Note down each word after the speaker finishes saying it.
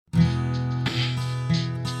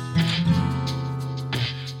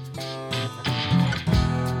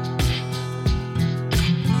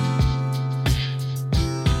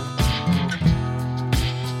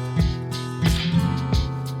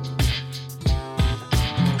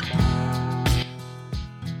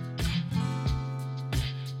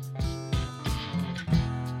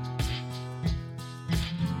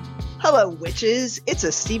Hello, witches. It's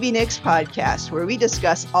a Stevie Nicks podcast where we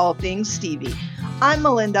discuss all things Stevie. I'm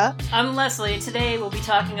Melinda. I'm Leslie. Today we'll be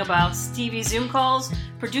talking about Stevie Zoom calls,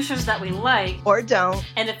 producers that we like or don't,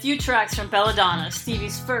 and a few tracks from Belladonna,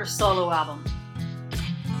 Stevie's first solo album.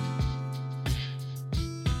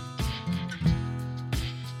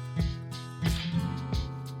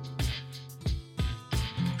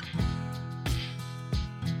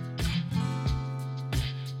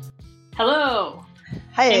 Hello.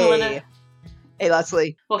 Hey, Melinda. Hey,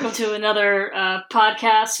 Leslie. Welcome to another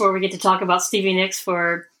podcast where we get to talk about Stevie Nicks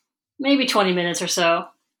for maybe 20 minutes or so.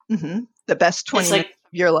 Mm-hmm. The best 20 minutes of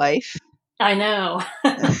your life. I know.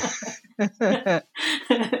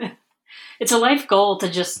 It's a life goal to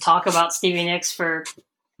just talk about Stevie Nicks for,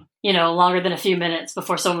 longer than a few minutes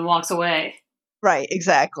before someone walks away. Right,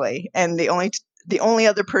 exactly. And the only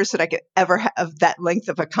other person I could ever have that length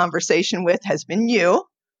of a conversation with has been you.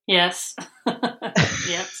 Yes.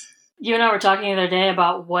 Yes. You and I were talking the other day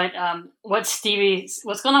about what's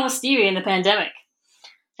going on with Stevie in the pandemic.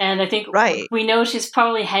 And I think we know she's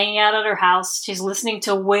probably hanging out at her house. She's listening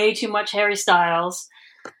to way too much Harry Styles.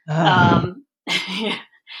 And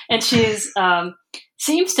she's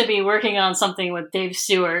seems to be working on something with Dave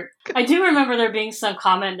Stewart. I do remember there being some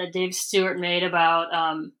comment that Dave Stewart made about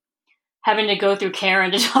having to go through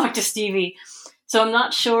Karen to talk to Stevie. So I'm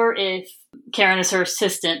not sure if Karen is her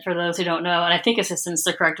assistant, for those who don't know. And I think assistant's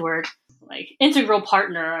the correct word. Like integral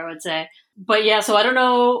partner, I would say. But yeah, so I don't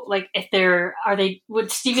know, like if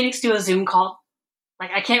would Stevie Nicks do a Zoom call?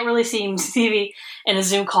 Like I can't really see Stevie in a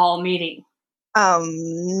Zoom call meeting.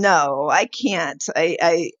 No, I can't.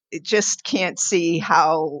 I just can't see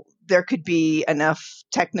how there could be enough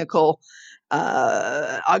technical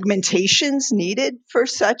augmentations needed for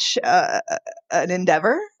such an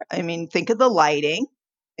endeavor. I mean, think of the lighting,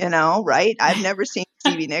 right? I've never seen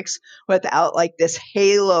Stevie Nicks without like this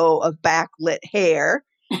halo of backlit hair,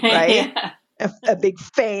 right? Yeah. A big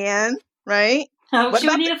fan, right? Oh, she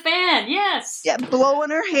would need a fan, yes. Yeah, blowing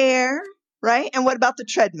her hair, right? And what about the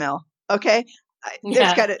treadmill? Okay.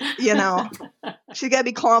 There's got to, she's got to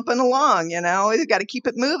be clomping along, you got to keep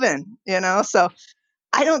it moving, So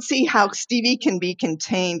I don't see how Stevie can be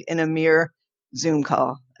contained in a mere Zoom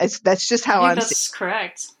call. That's just how I'm. That's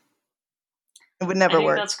correct. It would never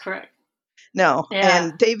work. That's correct. No. Yeah.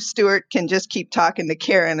 And Dave Stewart can just keep talking to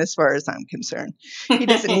Karen as far as I'm concerned. He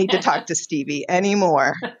doesn't need to talk to Stevie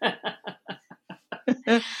anymore.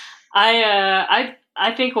 I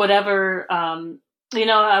think whatever,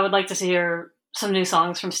 I would like to see hear some new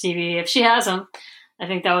songs from Stevie. If she has them, I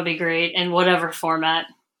think that would be great in whatever format.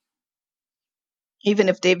 Even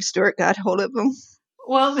if Dave Stewart got hold of them?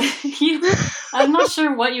 Well, I'm not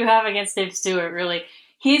sure what you have against Dave Stewart, really.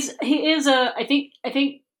 I think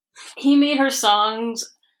he made her songs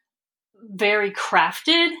very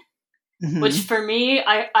crafted, mm-hmm. which for me,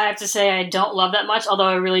 I have to say I don't love that much, although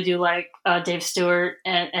I really do like Dave Stewart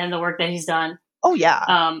and the work that he's done. Oh, yeah.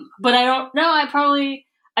 But I don't know.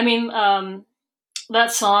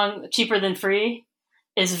 That song, Cheaper Than Free,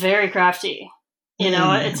 is very crafty.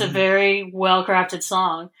 It's a very well-crafted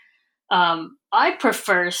song. I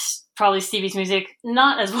prefer probably Stevie's music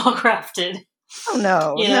not as well-crafted. Oh,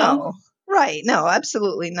 no, no. Right. No,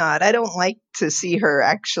 absolutely not. I don't like to see her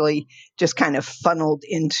actually just kind of funneled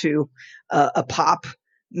into a pop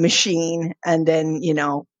machine and then,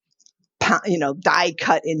 die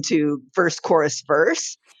cut into verse, chorus,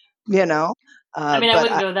 verse, I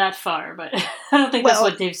wouldn't go that far, but I don't think that's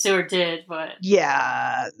what Dave Stewart did. But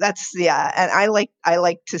yeah, and I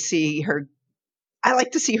like to see her. I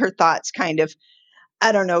like to see her thoughts kind of,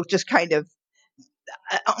 I don't know, just kind of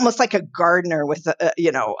almost like a gardener with a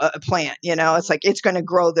plant. It's like it's going to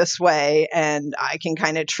grow this way, and I can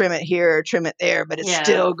kind of trim it here, trim it there, but it's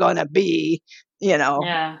still going to be,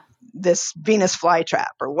 this Venus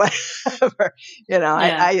flytrap or whatever.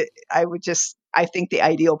 I think the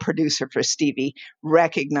ideal producer for Stevie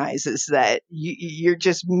recognizes that you're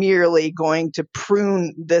just merely going to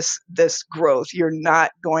prune this growth. You're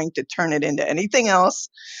not going to turn it into anything else,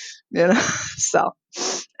 So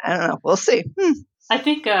I don't know. We'll see. I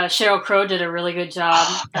think Sheryl Crow did a really good job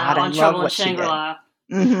on Trouble in Shangri-La.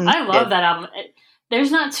 Mm-hmm. I love that album.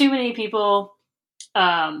 There's not too many people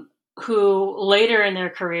who later in their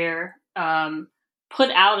career put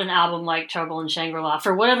out an album like Trouble in Shangri-La.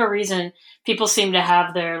 For whatever reason, people seem to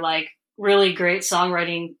have their like really great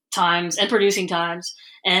songwriting times and producing times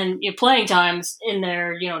and playing times in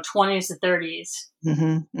their 20s to 30s.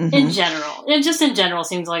 Mm-hmm, mm-hmm. In general. It just in general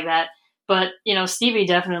seems like that. But Stevie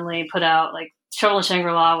definitely put out like Trouble in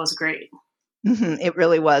Shangri-La was great. Mm-hmm, it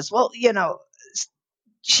really was. Well,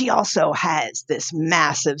 she also has this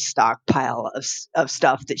massive stockpile of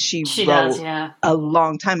stuff that she wrote does, yeah. a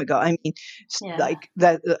long time ago. I mean, like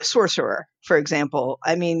the Sorcerer, for example.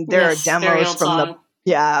 I mean, there are demos from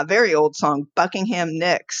very old song, Buckingham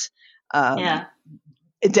Nicks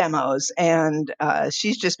demos, and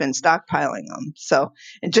she's just been stockpiling them. So,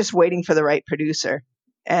 and just waiting for the right producer.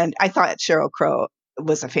 And I thought Sheryl Crow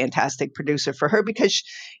was a fantastic producer for her because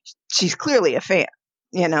she's clearly a fan.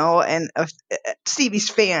 And Stevie's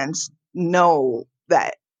fans know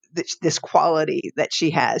that this quality that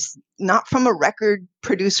she has, not from a record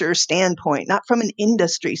producer standpoint, not from an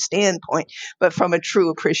industry standpoint, but from a true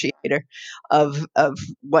appreciator of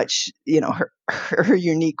what her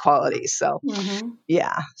unique qualities. So,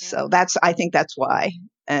 so I think that's why.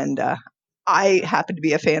 And I happen to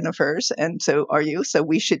be a fan of hers, and so are you. So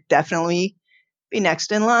we should definitely be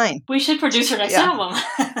next in line. We should produce her next album.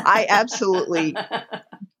 I absolutely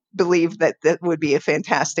believe that would be a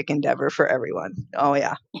fantastic endeavor for everyone. Oh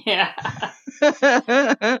yeah. Yeah.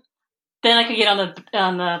 Then I could get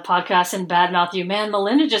on the podcast and badmouth you. Man,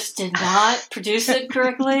 Melinda just did not produce it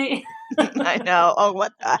correctly. I know. Oh,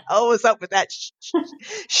 what the hell was up with that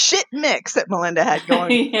shit mix that Melinda had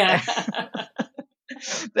going? Yeah.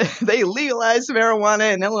 They legalized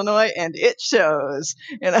marijuana in Illinois, and it shows.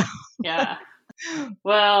 Yeah.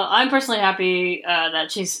 Well, I'm personally happy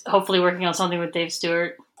that she's hopefully working on something with Dave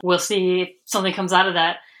Stewart. We'll see if something comes out of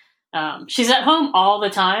that. She's at home all the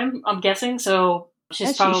time, I'm guessing, so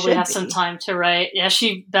she's probably has some time to write. Yeah,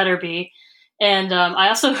 she better be. And I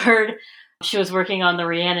also heard she was working on the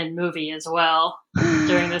Rhiannon movie as well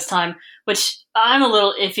during this time, which I'm a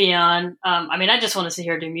little iffy on. I mean, I just want to see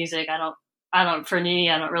her do music. For me,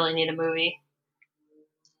 I don't really need a movie.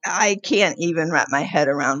 I can't even wrap my head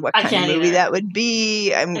around what kind of movie that would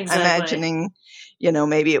be. I'm imagining,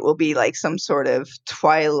 maybe it will be like some sort of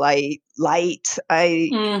Twilight light.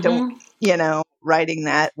 I don't, riding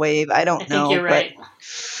that wave. I don't know. I think you're right.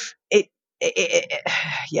 But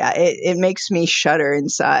it makes me shudder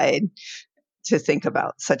inside to think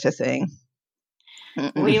about such a thing.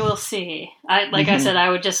 We will see. I said, I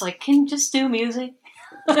would just can just do music.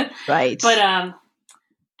 Right. But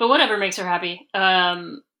whatever makes her happy.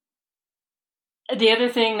 The other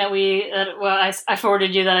thing that I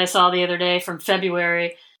forwarded you that I saw the other day from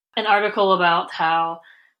February, an article about how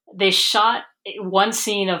they shot one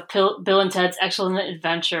scene of Bill and Ted's Excellent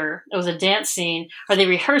Adventure. It was a dance scene, or they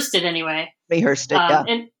rehearsed it anyway.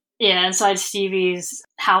 Inside Stevie's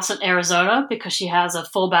house in Arizona, because she has a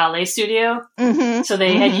full ballet studio. Mm-hmm. So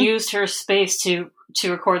they had used her space to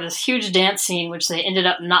record this huge dance scene, which they ended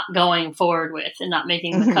up not going forward with and not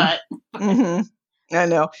making the cut. Mm-hmm. I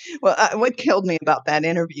know. Well, what killed me about that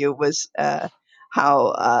interview was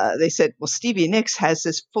how they said, well, Stevie Nicks has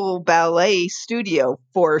this full ballet studio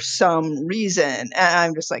for some reason. And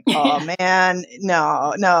I'm just like, oh, man,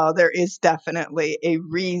 no, there is definitely a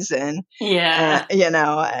reason. Yeah.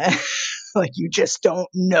 Like, you just don't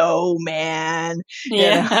know, man.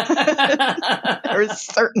 Yeah. There's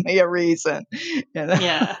certainly a reason.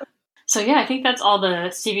 Yeah. So, I think that's all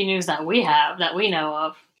the Stevie news that we have, that we know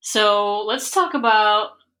of. So let's talk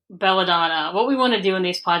about Belladonna. What we want to do in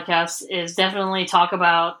these podcasts is definitely talk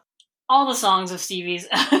about all the songs of Stevie's.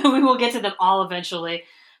 We will get to them all eventually,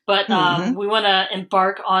 but we want to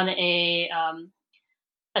embark on a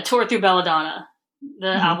tour through Belladonna,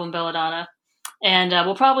 the album Belladonna. And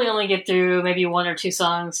we'll probably only get through maybe one or two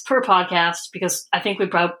songs per podcast, because I think we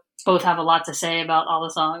both have a lot to say about all the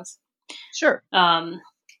songs. Sure.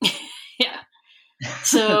 Yeah.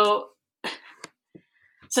 So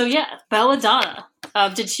Belladonna.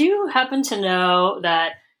 Did you happen to know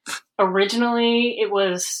that originally it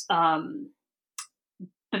was the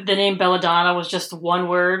name Belladonna was just one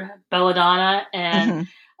word, Belladonna, and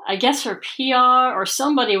I guess her PR or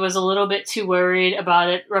somebody was a little bit too worried about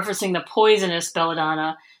it referencing the poisonous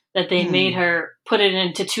belladonna, that they made her put it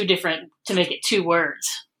into to make it two words.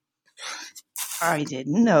 I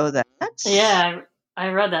didn't know that. Yeah, I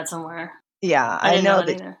read that somewhere. Yeah, I know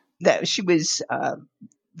that she was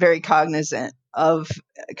very cognizant of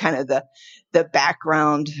kind of the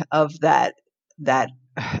background of that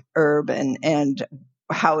herb and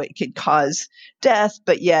how it could cause death,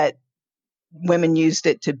 but yet women used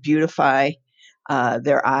it to beautify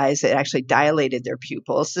their eyes. It actually dilated their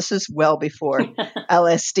pupils. This is well before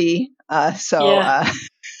LSD.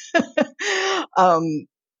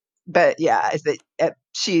 But yeah,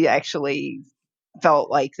 she actually felt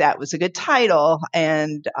like that was a good title,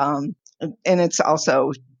 and it's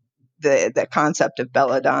also the concept of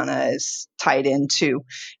belladonna is tied into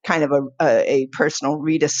kind of a personal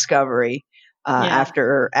rediscovery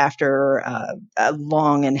after a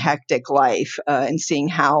long and hectic life, and seeing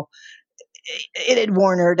how it had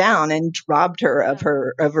worn her down and robbed her of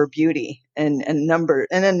her beauty in a number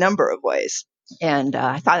of ways. And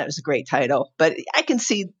I thought it was a great title, but I can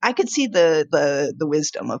see the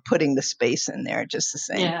wisdom of putting the space in there just the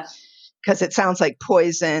same. Yeah. Because it sounds like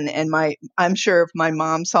Poison, and I'm sure if my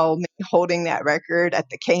mom saw me holding that record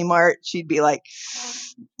at the Kmart, she'd be like,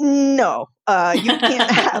 "No, you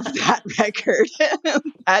can't have that record.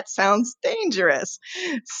 That sounds dangerous."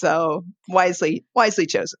 So wisely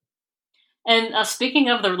chosen. And speaking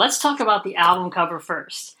of let's talk about the album cover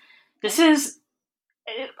first. This is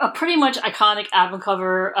a pretty much iconic album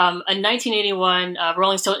cover. A 1981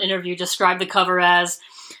 Rolling Stone interview described the cover as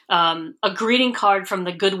a greeting card from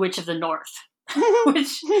the Good Witch of the North,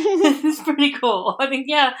 which is pretty cool. I think,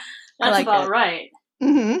 yeah, that's like about right.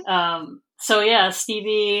 Mm-hmm. So yeah,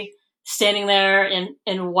 Stevie standing there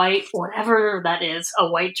in white, whatever that is, a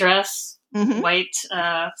white dress, white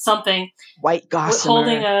something, white gossamer,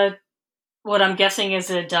 holding what I'm guessing is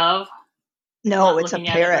a dove. No, it's a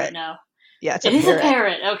parrot. Right now. Yeah, it is a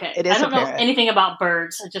parrot. Okay, it is. I don't know anything about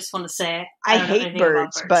birds. I just want to say I hate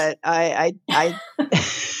birds, but I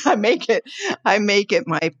I make it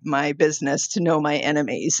my business to know my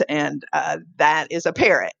enemies, and that is a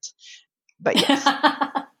parrot. But yes.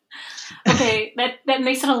 Okay, that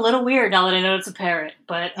makes it a little weird now that I know it's a parrot.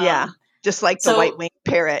 But yeah, just like the white-winged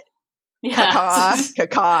parrot. Yeah,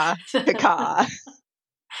 caw, caw.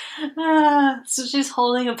 So she's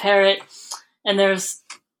holding a parrot, and there's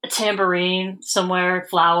a tambourine somewhere,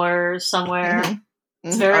 flowers somewhere.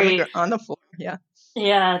 It's very on the floor. Yeah.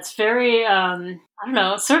 Yeah, it's very I don't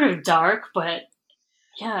know, it's sort of dark, but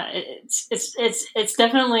yeah, it's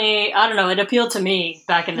definitely, I don't know, it appealed to me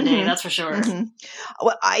back in the day, that's for sure.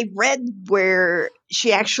 Well, I read where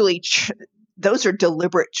she actually those are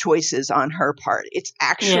deliberate choices on her part. It's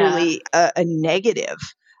actually a negative,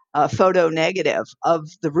 a photo negative of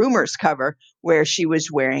the Rumors cover where she was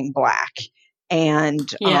wearing black. And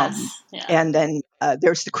and then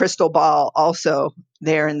there's the crystal ball also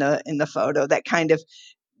there in the photo that kind of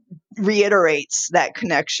reiterates that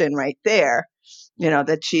connection right there. You know,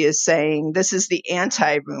 that she is saying, this is the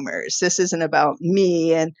anti-Rumors. This isn't about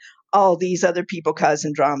me and all these other people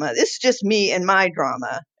causing drama. This is just me and my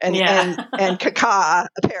drama. And caca,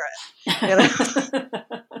 a parrot. You know?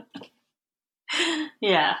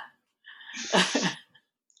 Yeah.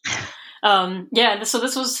 So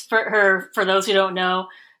this was for her, for those who don't know.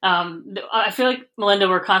 I feel like, Melinda,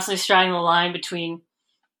 we're constantly straddling the line between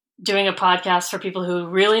doing a podcast for people who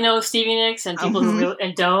really know Stevie Nicks and people who really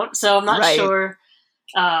and don't. So I'm not sure,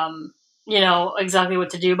 exactly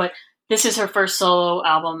what to do, but this is her first solo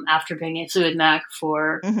album after being in Fleetwood Mac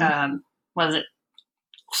for, what is it?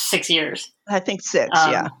 6 years. I think 6,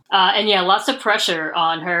 yeah. And lots of pressure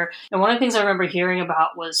on her. And one of the things I remember hearing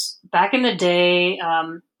about was back in the day,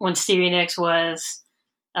 when Stevie Nicks was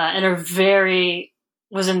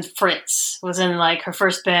was in Fritz, was in like her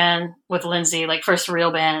first band with Lindsay, like first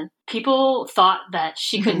real band. People thought that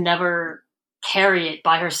she could never carry it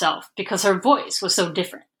by herself because her voice was so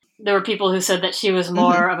different. There were people who said that she was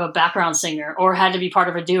more of a background singer or had to be part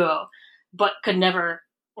of a duo, but could never,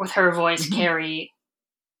 with her voice, carry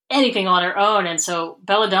anything on her own. And so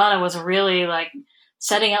Belladonna was really like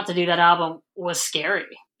setting out to do that album was scary.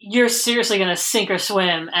 You're seriously going to sink or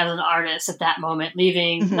swim as an artist at that moment,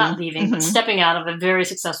 but stepping out of a very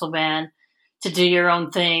successful band to do your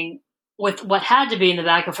own thing with what had to be in the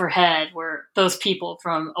back of her head were those people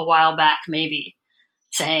from a while back, maybe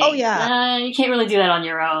saying, you can't really do that on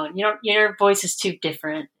your own. Your voice is too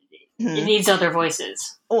different. It needs other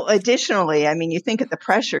voices. Well, additionally, I mean, you think of the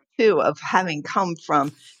pressure too of having come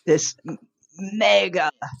from this mega,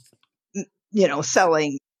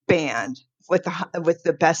 selling band with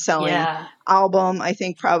the best-selling album, I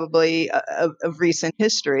think probably of recent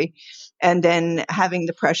history, and then having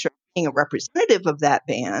the pressure of being a representative of that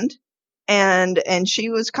band, and she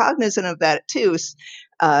was cognizant of that too,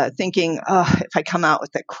 thinking, if I come out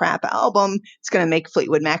with a crap album, it's going to make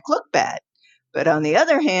Fleetwood Mac look bad. But on the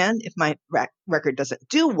other hand, if my record doesn't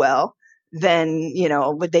do well, then,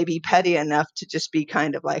 would they be petty enough to just be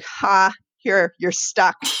kind of like, you're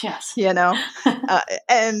stuck, yes. And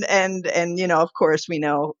of course we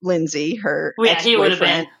know Lindsay, her ex-boyfriend. He would have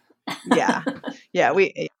been.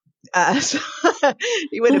 So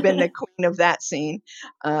he would have been the queen of that scene.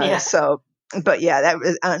 But that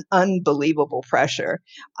was an unbelievable pressure.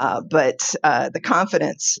 But the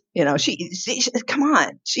confidence, she come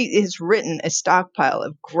on, she has written a stockpile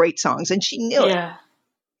of great songs, and she knew it.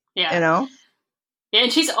 Yeah,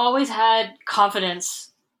 and she's always had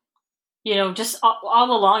confidence just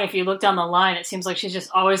all along, if you look down the line, it seems like she's just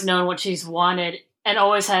always known what she's wanted and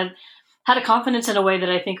always had a confidence in a way that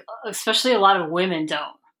I think, especially a lot of women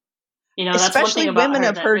don't. That's especially one thing about women her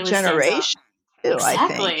of that her really generation too.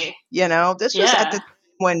 Exactly. I think this was at the time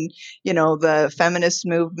when the feminist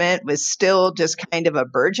movement was still just kind of a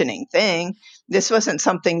burgeoning thing. This wasn't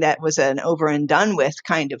something that was an over and done with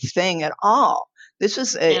kind of thing at all. This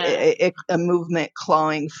was a movement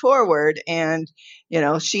clawing forward, and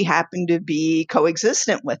she happened to be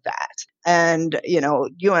coexistent with that. And you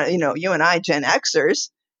and I, Gen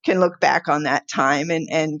Xers, can look back on that time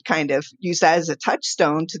and kind of use that as a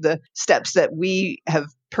touchstone to the steps that we have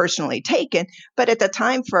personally taken. But at the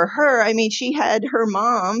time for her, I mean, she had her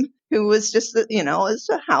mom who was just, as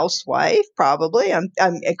a housewife, probably.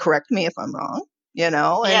 Correct me if I'm wrong, and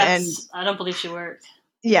I don't believe she worked.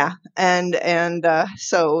 Yeah.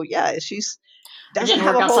 So she's doesn't didn't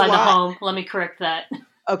have work a whole outside lot. the home. Let me correct that.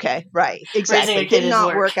 Okay. Right. Exactly. Did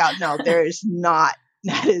not work out. No, there's not.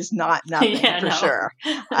 That is not nothing sure.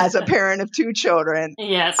 As a parent of 2 children,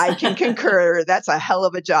 yes, I can concur. That's a hell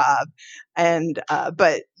of a job. And,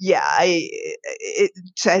 but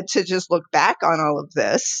to just look back on all of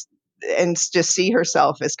this and just see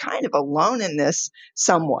herself as kind of alone in this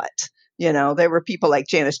somewhat. There were people like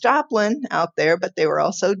Janis Joplin out there, but they were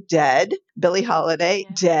also dead. Billie Holiday,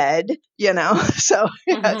 dead, so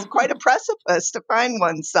it's quite a precipice to find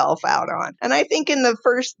oneself out on. And I think in the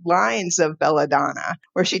first lines of Belladonna,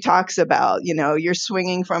 where she talks about, you're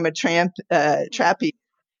swinging from a trapeze,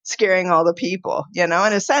 scaring all the people, in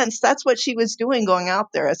a sense, that's what she was doing going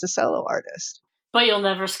out there as a solo artist. But you'll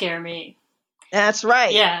never scare me. That's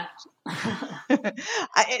right. Yeah.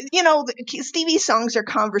 Stevie's songs are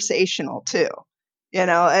conversational too.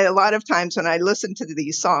 A lot of times when I listen to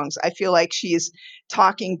these songs, I feel like she's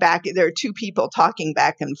talking back. There are 2 people talking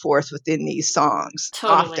back and forth within these songs.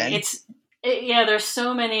 Totally. Often. There's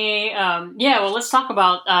so many. Well, let's talk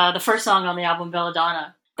about the first song on the album,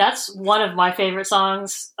 Belladonna. That's one of my favorite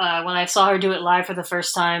songs. When I saw her do it live for the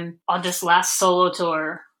first time on this last solo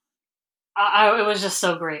tour, it was just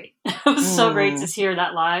so great. It was so great to hear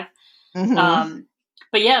that live. Mm-hmm.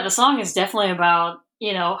 But the song is definitely about,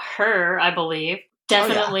 her, I believe,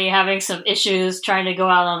 definitely having some issues, trying to go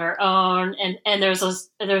out on her own. And there's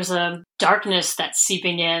a darkness that's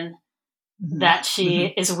seeping in that she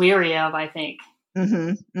is weary of, I think.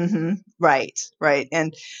 Right.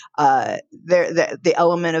 And the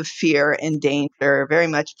element of fear and danger very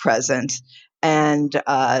much present. And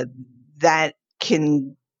that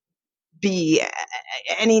can be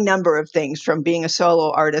any number of things, from being a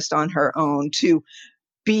solo artist on her own to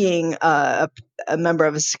being a member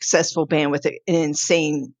of a successful band with an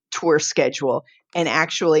insane tour schedule and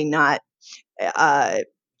actually not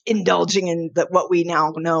indulging in what we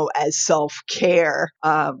now know as self-care,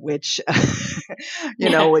 which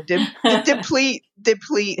would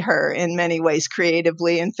deplete her in many ways,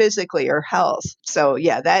 creatively and physically, her health. So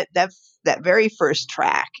that very first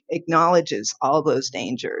track acknowledges all those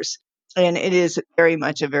dangers. And it is very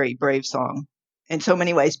much a very brave song in so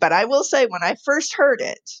many ways. But I will say, when I first heard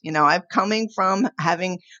it, I'm coming from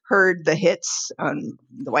having heard the hits on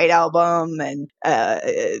the White Album and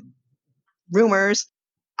Rumors,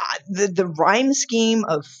 the rhyme scheme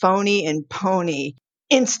of phony and pony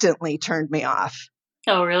instantly turned me off.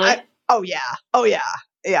 Oh, really? Oh, yeah.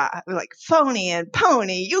 Yeah. Like, phony and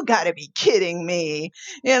pony, you got to be kidding me.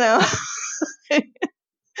 No.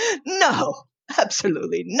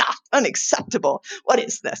 Absolutely not. Unacceptable. What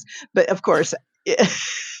is this? But of course,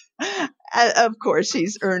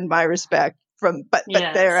 she's earned my respect but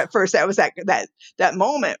there at first, that was that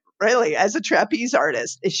moment, really, as a trapeze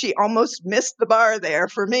artist. She almost missed the bar there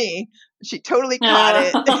for me. She totally caught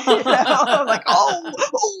it. I'm like, oh,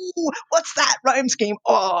 what's that rhyme scheme?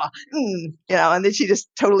 And then she just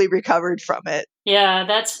totally recovered from it. Yeah,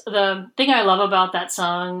 that's the thing I love about that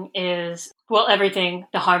song is, well, everything,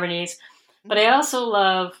 the harmonies. But I also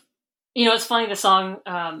love, it's funny, the song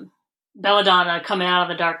Belladonna, Coming Out of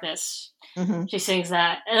the Darkness. She sings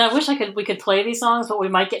that. And I wish we could play these songs, but we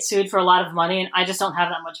might get sued for a lot of money, and I just don't have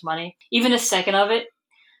that much money, even a second of it.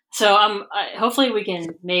 So hopefully we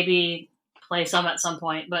can maybe play some at some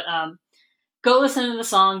point. But go listen to the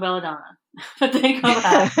song Belladonna. But then come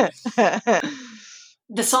back.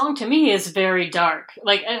 The song to me is very dark.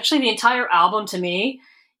 Like, actually, the entire album to me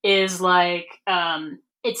is like...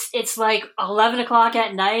 It's like 11 o'clock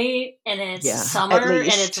at night, and it's summer, and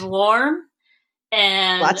it's warm,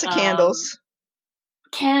 and lots of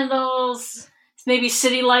candles, maybe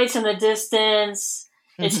city lights in the distance.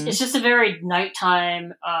 It's just a very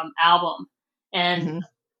nighttime album, and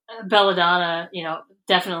Belladonna,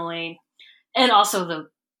 definitely, and also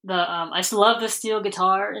I love the steel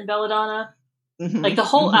guitar in Belladonna. Mm-hmm, like the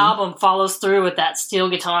whole album follows through with that steel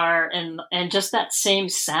guitar and just that same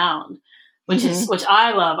sound, which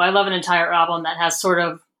I love. I love an entire album that has sort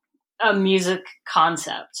of a music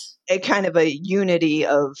concept, a kind of a unity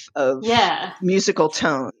of musical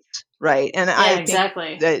tones, right? And I think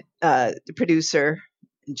that the producer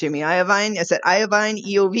Jimmy Iovine, is it Iovine,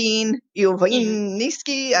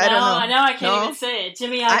 Iovineski? I don't know. I know I can't even say it.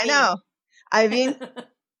 Jimmy Iovine. I know. Iovine.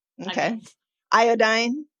 Okay.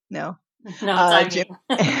 Iodine. No. No, it's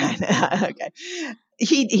okay.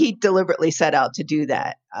 He deliberately set out to do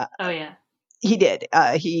that. Oh yeah. He did.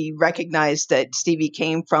 He recognized that Stevie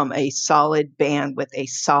came from a solid band with a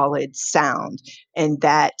solid sound, and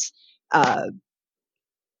that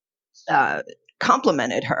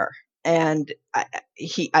complimented her. And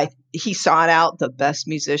he sought out the best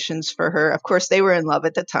musicians for her. Of course, they were in love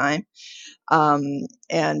at the time, and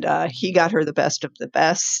he got her the best of the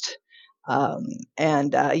best.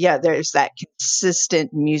 There's that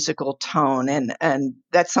consistent musical tone, and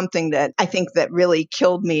that's something that I think that really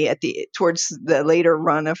killed me towards the later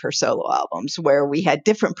run of her solo albums, where we had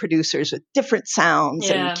different producers with different sounds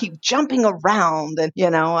and keep jumping around,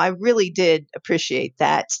 and I really did appreciate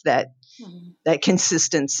that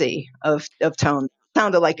consistency of tone.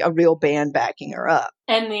 Sounded like a real band backing her up,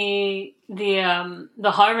 and the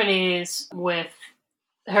harmonies with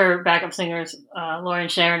her backup singers, Lauren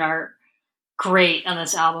Sharon, are great on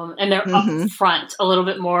this album, and they're up front a little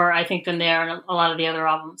bit more, I think, than they are in a lot of the other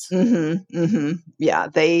albums. Yeah,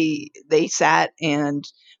 they sat and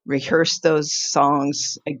rehearsed those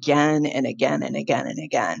songs again and again and again and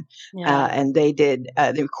again, and they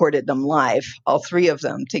recorded them live, all three of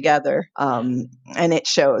them together, and it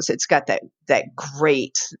shows. It's got that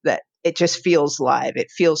great, that it just feels live,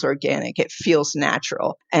 it feels organic, it feels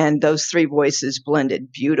natural, and those three voices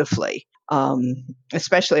blended beautifully.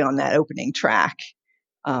 Especially on that opening track.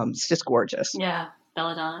 It's just gorgeous. Yeah,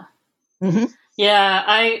 Belladonna. Yeah,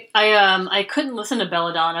 I couldn't listen to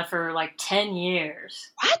Belladonna for like 10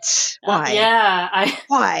 years. What? Why?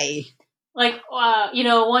 Why? Like,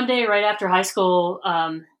 one day right after high school,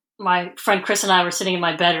 my friend Chris and I were sitting in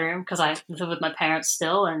my bedroom because I live with my parents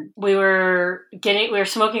still, and we were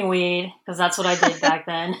smoking weed because that's what I did back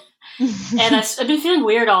then. And I've been feeling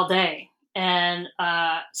weird all day. And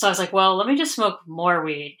so I was like, well, let me just smoke more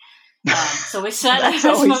weed. So we sat That's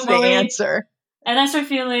always the answer. And I started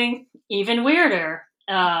feeling even weirder.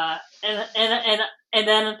 And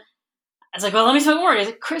then I was like, well, let me smoke more. He's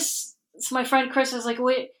like, Chris, it's my friend Chris. Was like,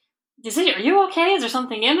 wait, are you okay? Is there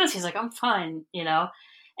something in this? He's like, I'm fine,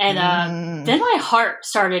 And then my heart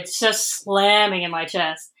started just slamming in my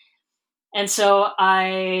chest. And so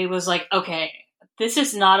I was like, okay, this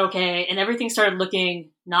is not okay. And everything started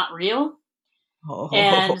looking not real.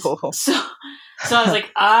 And so I was like,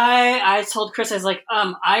 I told Chris, I was like,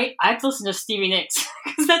 I've listened to Stevie Nicks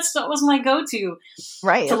because that was my go-to,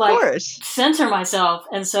 right? To, of course, center myself.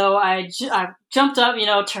 And so I jumped up,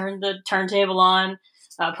 turned the turntable on,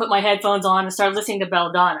 put my headphones on, and started listening to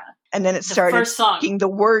Belladonna. And then it started speaking the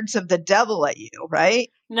words of the devil at you, right?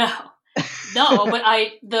 No, but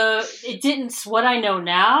it didn't. What I know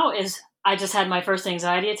now is I just had my first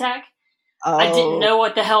anxiety attack. Oh. I didn't know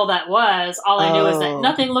what the hell that was. All I knew is that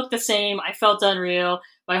nothing looked the same. I felt unreal.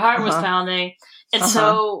 My heart was pounding. And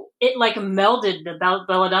so it melded the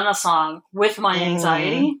Belladonna song with my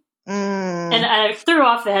anxiety. And I threw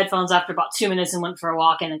off the headphones after about 2 minutes and went for a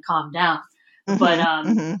walk and it calmed down. But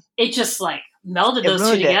it just melded those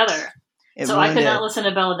two together. So I could not listen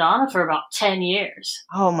to Belladonna for about 10 years.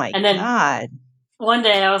 Oh my God. One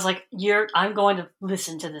day I was like, I'm going to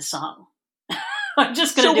listen to this song. I'm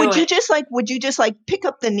just going to do it. So would you just pick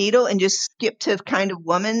up the needle and just skip to Kind of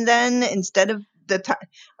Woman then instead of the time?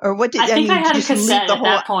 Or what did I think I had a cassette at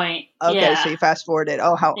that point. Okay, so you fast forwarded.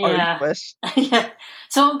 Oh, how arduous. Yeah.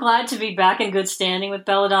 So I'm glad to be back in good standing with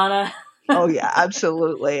Belladonna. Oh yeah,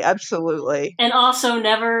 absolutely. Absolutely. And also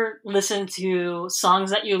never listen to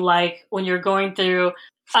songs that you like when you're going through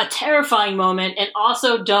a terrifying moment, and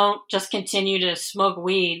also don't just continue to smoke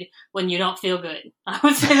weed when you don't feel good. I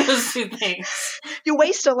would say those two things. You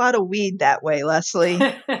waste a lot of weed that way, Leslie.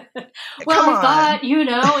 Well, I thought,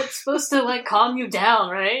 it's supposed to calm you down,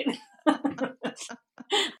 right?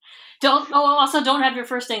 Don't have your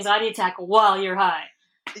first anxiety attack while you're high.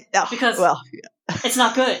 Because it's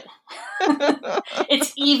not good.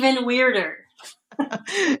 It's even weirder.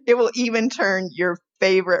 It will even turn your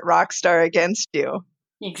favorite rock star against you.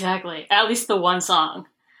 Exactly. At least the one song.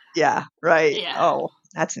 Yeah, right. Yeah. Oh,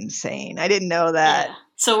 that's insane. I didn't know that. Yeah.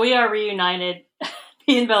 So we are reunited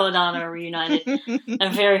he and Belladonna are reunited.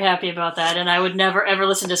 I'm very happy about that, and I would never ever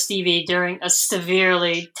listen to Stevie during a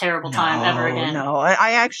severely terrible time ever again. No,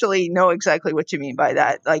 I actually know exactly what you mean by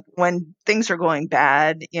that. Like when things are going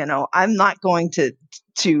bad, I'm not going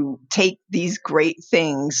to take these great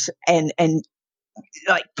things and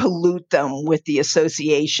like pollute them with the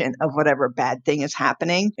association of whatever bad thing is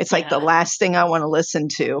happening. It's like the last thing I want to listen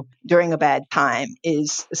to during a bad time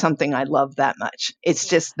is something I love that much. It's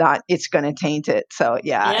just not, it's going to taint it. So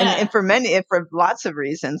And for lots of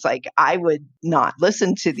reasons, like I would not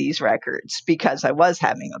listen to these records because I was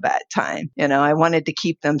having a bad time. I wanted to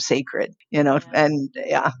keep them sacred,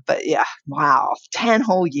 wow. 10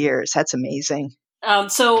 whole years. That's amazing.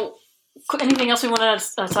 So anything else we want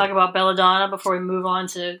to talk about Belladonna before we move on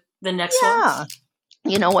to the next one? Yeah.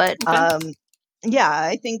 You know what? Okay.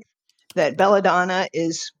 I think that Belladonna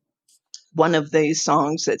is one of these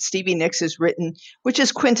songs that Stevie Nicks has written, which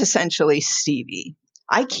is quintessentially Stevie.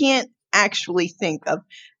 I can't actually think of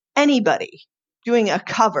anybody doing a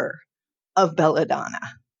cover of Belladonna.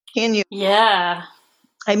 Can you? Yeah.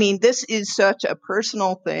 I mean, this is such a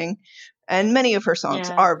personal thing, and many of her songs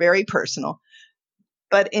are very personal.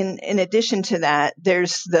 But in addition to that,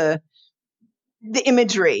 there's the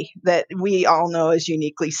imagery that we all know as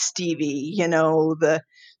uniquely Stevie, the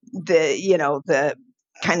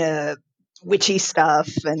kind of witchy stuff,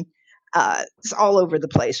 and it's all over the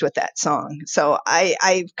place with that song. So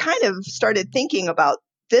I kind of started thinking about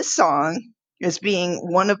this song as being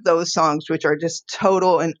one of those songs which are just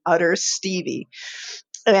total and utter Stevie.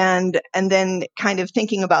 And then kind of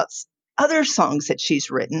thinking about other songs that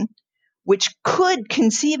she's written, which could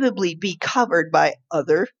conceivably be covered by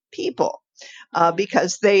other people,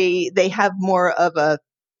 because they have more of a,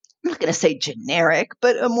 I'm not going to say generic,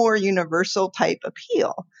 but a more universal type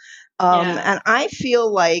appeal. And I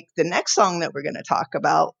feel like the next song that we're going to talk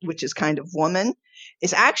about, which is Kind of Woman,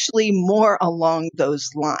 is actually more along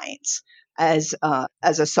those lines as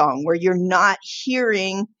a song where you're not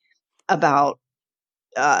hearing about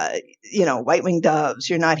white-winged doves.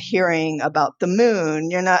 You're not hearing about the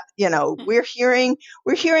moon. You're not, we're hearing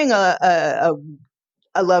a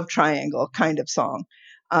love triangle kind of song,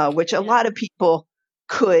 which a lot of people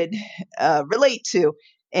could relate to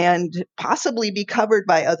and possibly be covered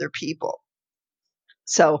by other people.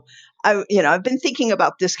 So I've been thinking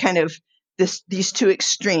about this kind of these two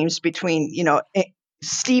extremes between,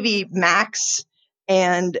 Stevie Max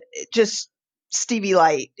and just Stevie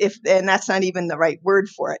Light, and that's not even the right word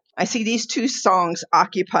for it. I see these two songs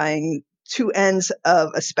occupying two ends of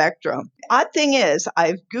a spectrum. Odd thing is,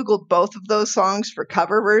 I've Googled both of those songs for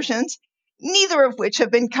cover versions, neither of which have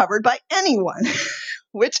been covered by anyone,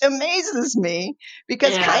 which amazes me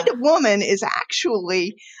because Kind of Woman is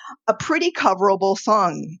actually a pretty coverable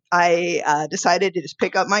song. I decided to just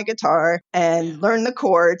pick up my guitar and learn the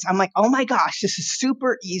chords. I'm like, oh my gosh, this is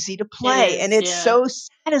super easy to play. And it's so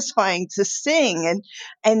satisfying to sing.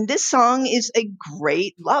 And this song is a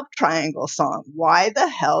great love triangle song. Why the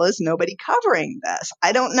hell is nobody covering this?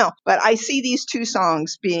 I don't know. But I see these two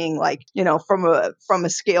songs being like, from a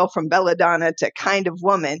scale from Belladonna to Kind of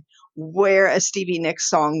Woman, where a Stevie Nicks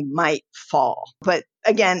song might fall. But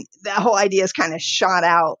again, that whole idea is kind of shot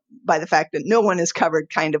out by the fact that no one has covered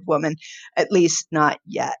Kind of Woman, at least not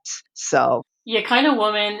yet. So Kind of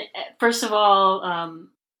Woman, first of all,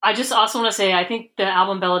 I just also want to say, I think the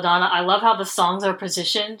album Belladonna, I love how the songs are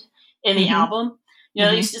positioned in the album.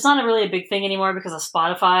 It's not really a big thing anymore because of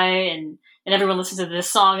Spotify and everyone listens to this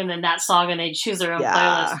song and then that song and they choose their own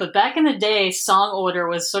playlist. But back in the day, song order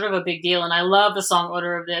was sort of a big deal, and I love the song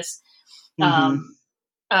order of this. Kind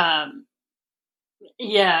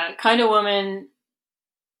of Woman.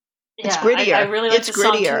 It's grittier. I really like the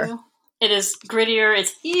song too. It is grittier.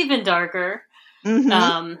 It's even darker. And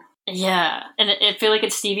I feel like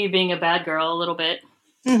it's Stevie being a bad girl a little bit.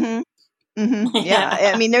 I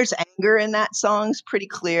mean, there's anger in that song. It's pretty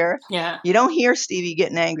clear. You don't hear Stevie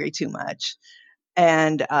getting angry too much.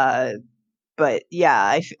 And but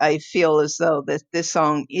I feel as though this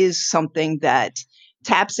song is something that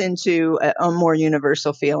taps into a more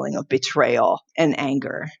universal feeling of betrayal and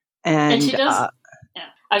anger. And she does.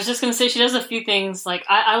 I was just going to say, she does a few things. Like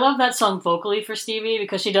I love that song vocally for Stevie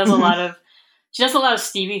because she does a lot of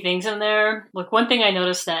Stevie things in there. Like one thing I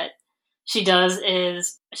noticed that she does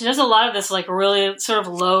is she does a lot of this like really sort of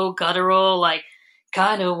low guttural, like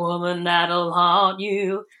kind of woman that'll haunt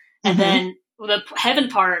you. And then the heaven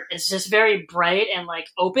part is just very bright and like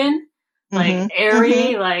open, like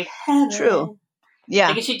airy, like heaven. True.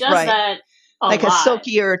 Yeah. Like she does that like lot. A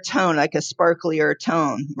silkier tone, like a sparklier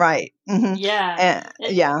tone. Right. Yeah.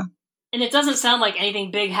 And it doesn't sound like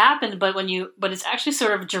anything big happened, but it's actually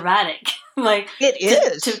sort of dramatic. Like it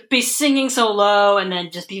is to be singing so low and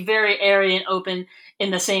then just be very airy and open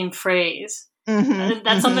in the same phrase. Mm-hmm.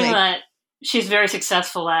 That's something that she's very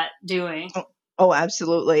successful at doing. Oh,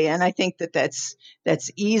 absolutely. And I think that's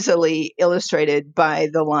easily illustrated by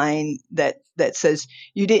the line that says,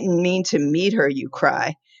 "You didn't mean to meet her, you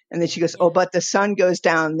cry." And then she goes, "Oh, but the sun goes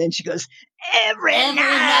down." And then she goes, every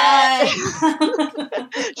night.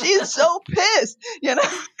 She's so pissed,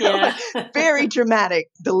 Yeah. Very dramatic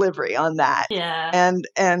delivery on that. Yeah.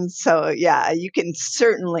 And so, yeah, you can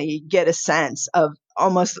certainly get a sense of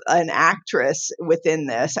almost an actress within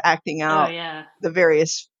this acting out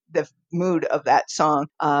the mood of that song.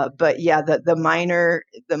 But yeah, the minor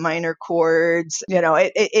chords,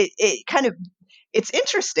 it kind of, it's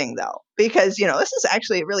interesting though, because, this is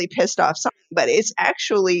actually a really pissed off song, but it's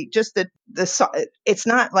actually just the song. It's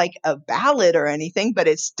not like a ballad or anything, but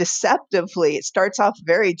it's deceptively, it starts off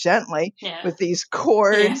very gently with these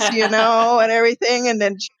chords, and everything. And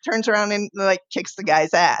then she turns around and like kicks the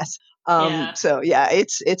guy's ass. So yeah,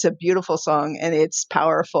 it's a beautiful song and it's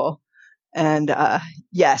powerful. And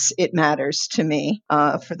yes, it matters to me,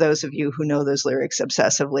 for those of you who know those lyrics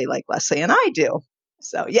obsessively like Leslie and I do.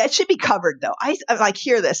 So yeah, it should be covered though. I like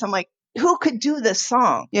hear this. I'm like, who could do this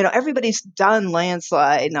song? Everybody's done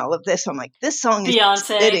Landslide and all of this. I'm like, this song is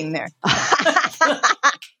Beyonce. sitting there.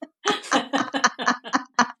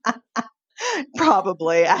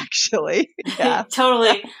 Probably, actually. Yeah.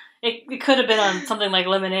 Totally. It could have been on something like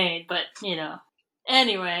Lemonade, but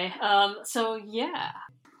Anyway, so yeah.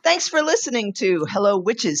 Thanks for listening to Hello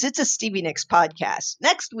Witches. It's a Stevie Nicks podcast.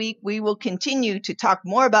 Next week, we will continue to talk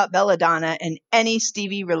more about Belladonna and any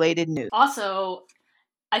Stevie-related news. Also,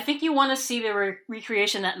 I think you want to see the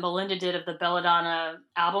recreation that Melinda did of the Belladonna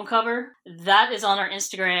album cover. That is on our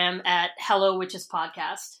Instagram at Hello Witches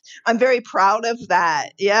Podcast. I'm very proud of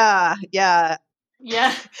that. Yeah.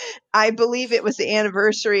 Yeah. I believe it was the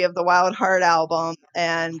anniversary of the Wild Heart album,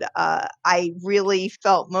 and I really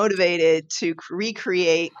felt motivated to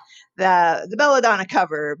recreate the Belladonna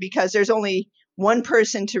cover, because there's only one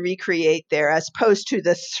person to recreate there as opposed to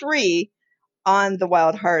the 3 on the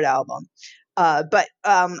Wild Heart album. But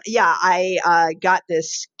I got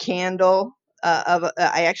this candle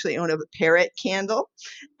I actually own a parrot candle,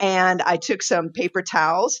 and I took some paper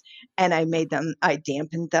towels and I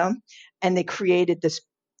dampened them, and they created this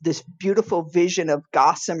beautiful vision of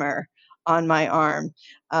gossamer on my arm.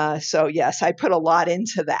 So yes, I put a lot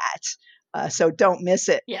into that. So don't miss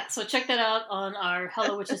it. Yeah, so check that out on our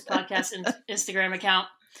Hello Witches Podcast Instagram account.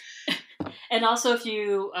 And also, if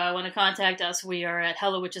you want to contact us, we are at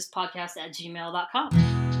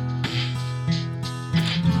hellowitchespodcast@gmail.com.